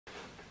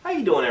How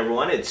you doing,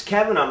 everyone? It's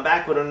Kevin. I'm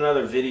back with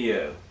another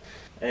video.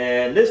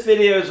 And this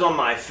video is on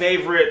my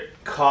favorite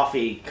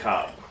coffee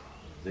cup.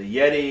 The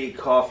Yeti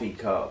coffee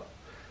cup.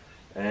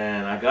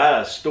 And I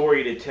got a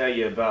story to tell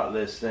you about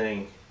this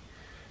thing.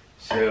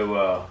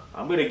 So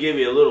I'm going to give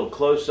you a little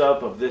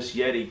close-up of this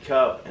Yeti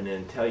cup and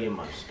then tell you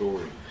my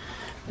story.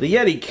 The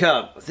Yeti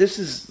cup, this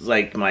is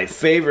like my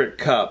favorite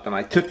cup, and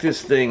I took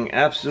this thing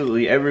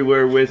absolutely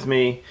everywhere with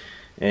me,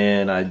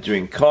 and I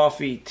drink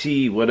coffee,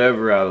 tea,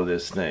 whatever out of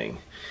this thing.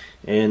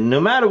 And no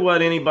matter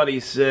what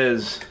anybody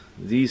says,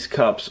 these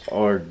cups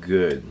are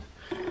good.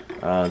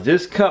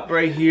 This cup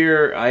right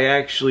here, I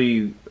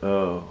actually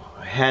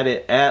had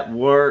it at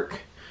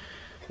work,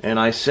 and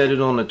I set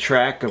it on the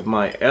track of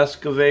my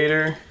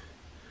excavator.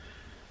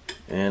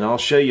 And I'll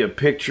show you a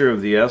picture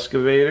of the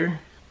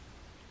excavator.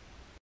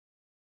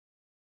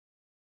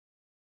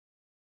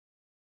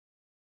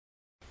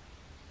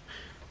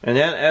 And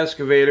that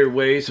excavator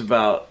weighs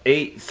about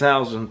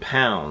 8,000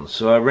 pounds.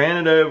 So I ran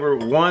it over,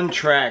 one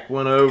track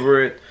went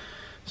over it.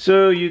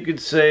 So you could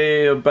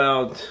say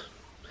about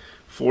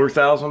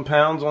 4,000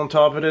 pounds on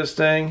top of this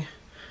thing.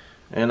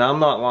 And I'm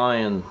not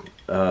lying.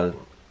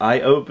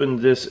 I opened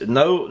this,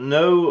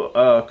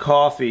 no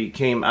coffee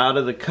came out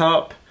of the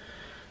cup.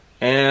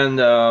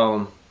 And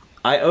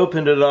I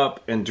opened it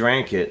up and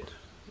drank it.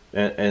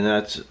 And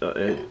that's,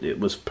 it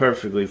was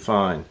perfectly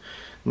fine.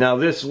 Now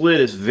this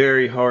lid is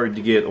very hard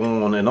to get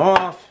on and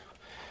off,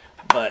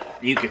 but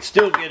you could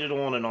still get it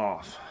on and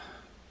off.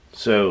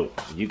 So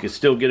you could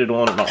still get it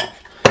on and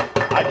off.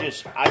 I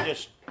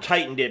just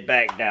tightened it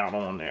back down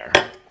on there,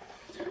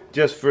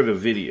 just for the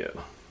video.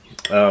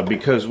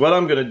 Because what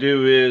I'm gonna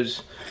do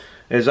is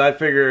I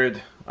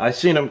figured, I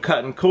seen them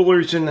cutting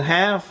coolers in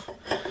half,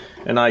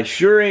 and I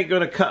sure ain't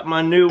gonna cut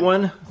my new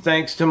one.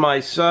 Thanks to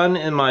my son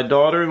and my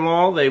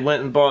daughter-in-law, they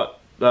went and bought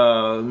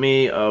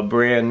me a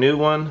brand new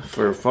one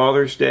for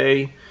Father's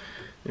Day,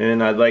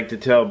 and I'd like to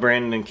tell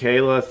Brandon and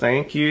Kayla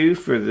thank you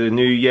for the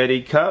new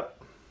Yeti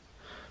cup.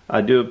 I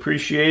do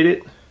appreciate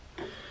it.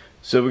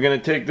 So we're going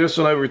to take this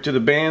one over to the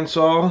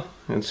bandsaw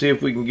and see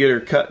if we can get her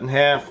cut in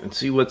half and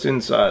see what's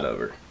inside of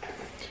her.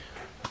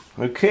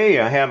 Okay,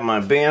 I have my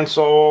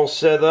bandsaw all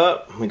set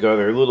up. We got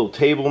our little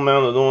table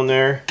mounted on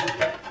there.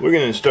 We're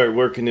going to start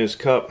working this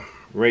cup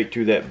right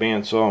through that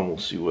bandsaw, and we'll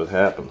see what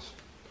happens.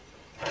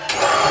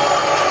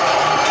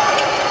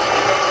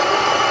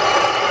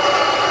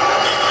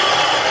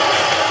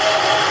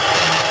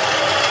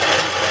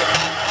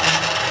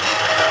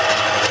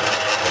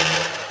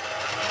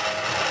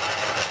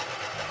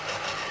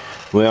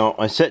 Well,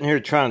 I'm sitting here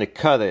trying to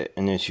cut it,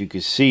 and as you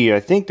can see, I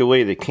think the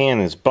way the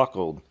can is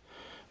buckled,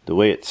 the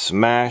way it's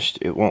smashed,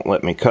 it won't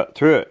let me cut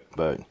through it.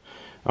 But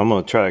I'm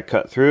going to try to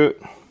cut through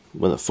it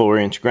with a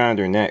 4-inch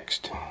grinder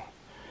next.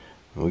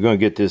 We're going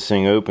to get this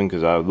thing open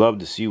because I would love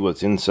to see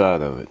what's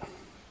inside of it.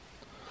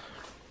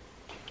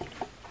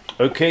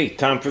 Okay,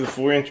 time for the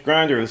 4-inch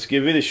grinder. Let's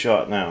give it a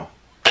shot now.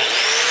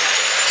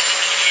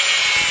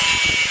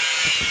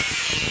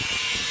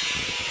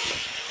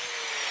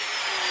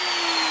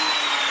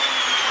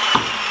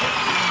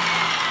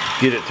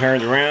 Get it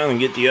turned around and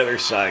get the other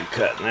side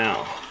cut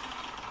now.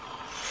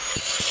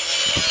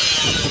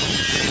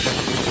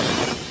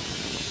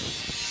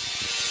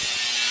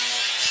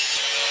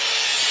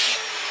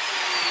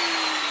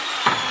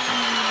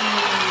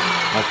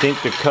 I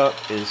think the cup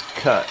is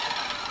cut.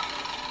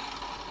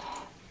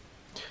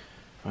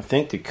 I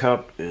think the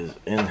cup is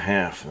in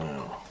half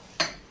now.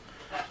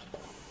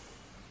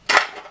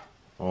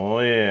 Oh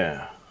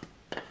yeah.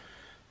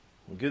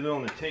 We'll get it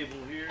on the table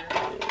here.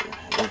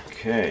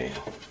 Okay.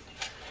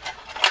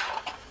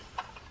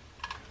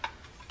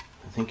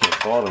 I think the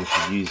bottom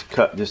should use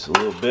cut just a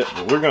little bit,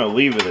 but we're going to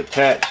leave it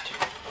attached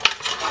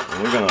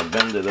and we're going to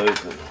bend it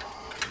open.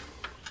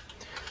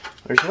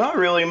 There's not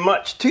really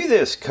much to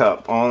this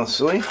cup,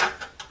 honestly.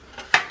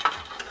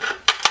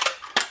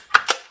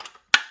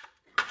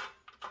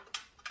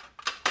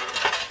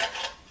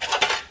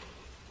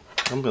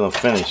 I'm going to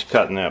finish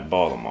cutting that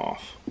bottom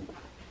off.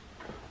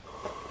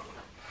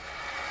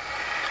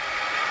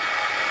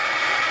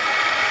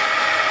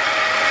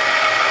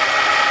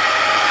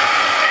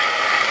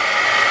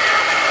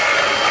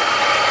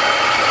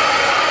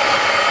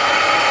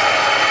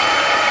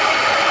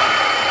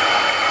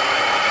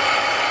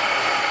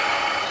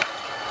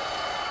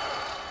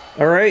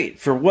 Alright,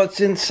 for what's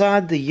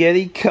inside the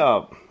Yeti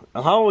cup.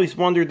 I always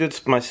wondered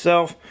this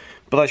myself,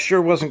 but I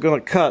sure wasn't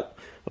going to cut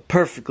a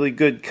perfectly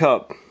good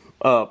cup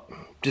up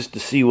just to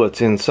see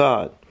what's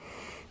inside.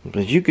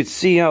 But you could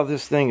see how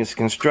this thing is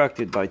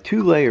constructed by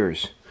 2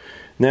 layers.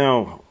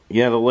 Now,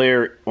 you have a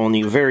layer on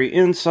the very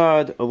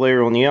inside, a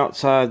layer on the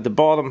outside. The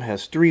bottom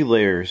has 3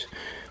 layers,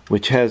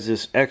 which has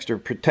this extra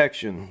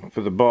protection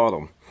for the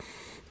bottom.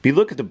 If you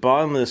look at the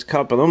bottom of this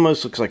cup, it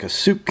almost looks like a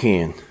soup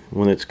can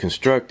when it's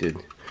constructed.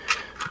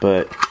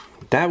 But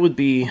that would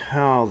be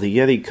how the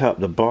Yeti cup,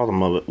 the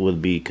bottom of it,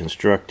 would be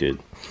constructed.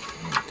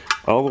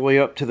 All the way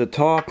up to the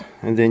top,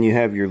 and then you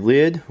have your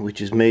lid,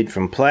 which is made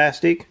from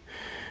plastic,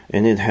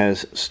 and it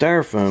has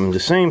styrofoam. The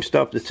same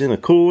stuff that's in a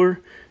cooler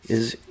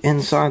is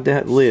inside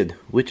that lid,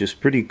 which is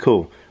pretty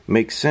cool.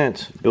 Makes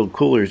sense. Build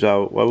coolers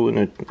out. Why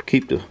wouldn't it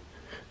keep the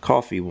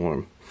coffee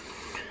warm?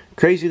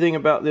 Crazy thing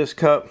about this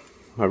cup,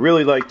 I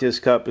really like this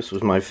cup. This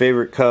was my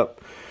favorite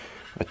cup.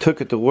 I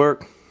took it to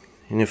work,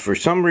 and if for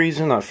some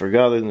reason I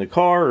forgot it in the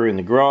car or in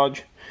the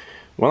garage,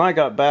 when I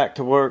got back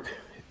to work,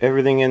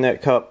 everything in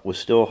that cup was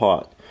still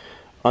hot.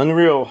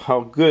 Unreal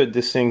how good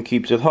this thing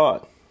keeps it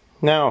hot.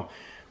 Now,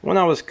 when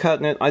I was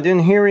cutting it, I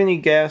didn't hear any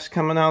gas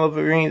coming out of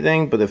it or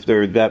anything, but if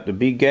there would have to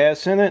be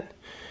gas in it,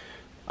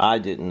 I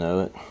didn't know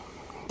it.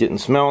 Didn't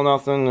smell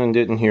nothing and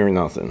didn't hear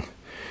nothing.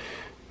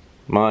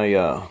 My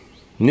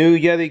new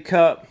Yeti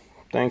cup,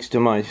 thanks to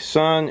my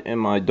son and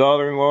my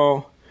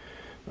daughter-in-law,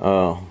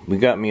 we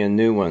got me a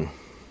new one.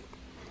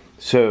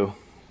 So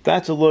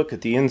that's a look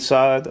at the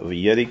inside of a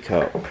Yeti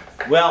cup.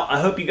 Well, I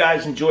hope you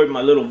guys enjoyed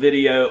my little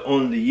video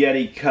on the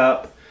Yeti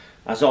cup.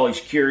 I was always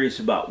curious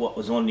about what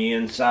was on the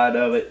inside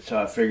of it, so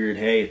I figured,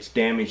 hey, it's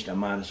damaged, I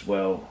might as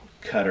well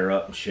cut her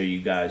up and show you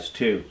guys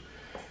too.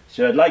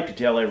 So I'd like to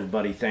tell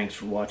everybody thanks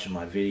for watching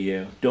my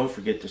video. Don't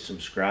forget to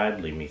subscribe,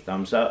 leave me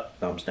thumbs up,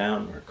 thumbs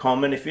down, or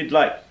comment if you'd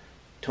like.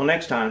 Till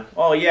next time.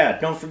 Oh yeah,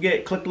 don't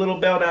forget, click the little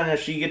bell down there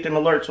so you get them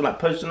alerts when I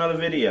post another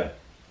video.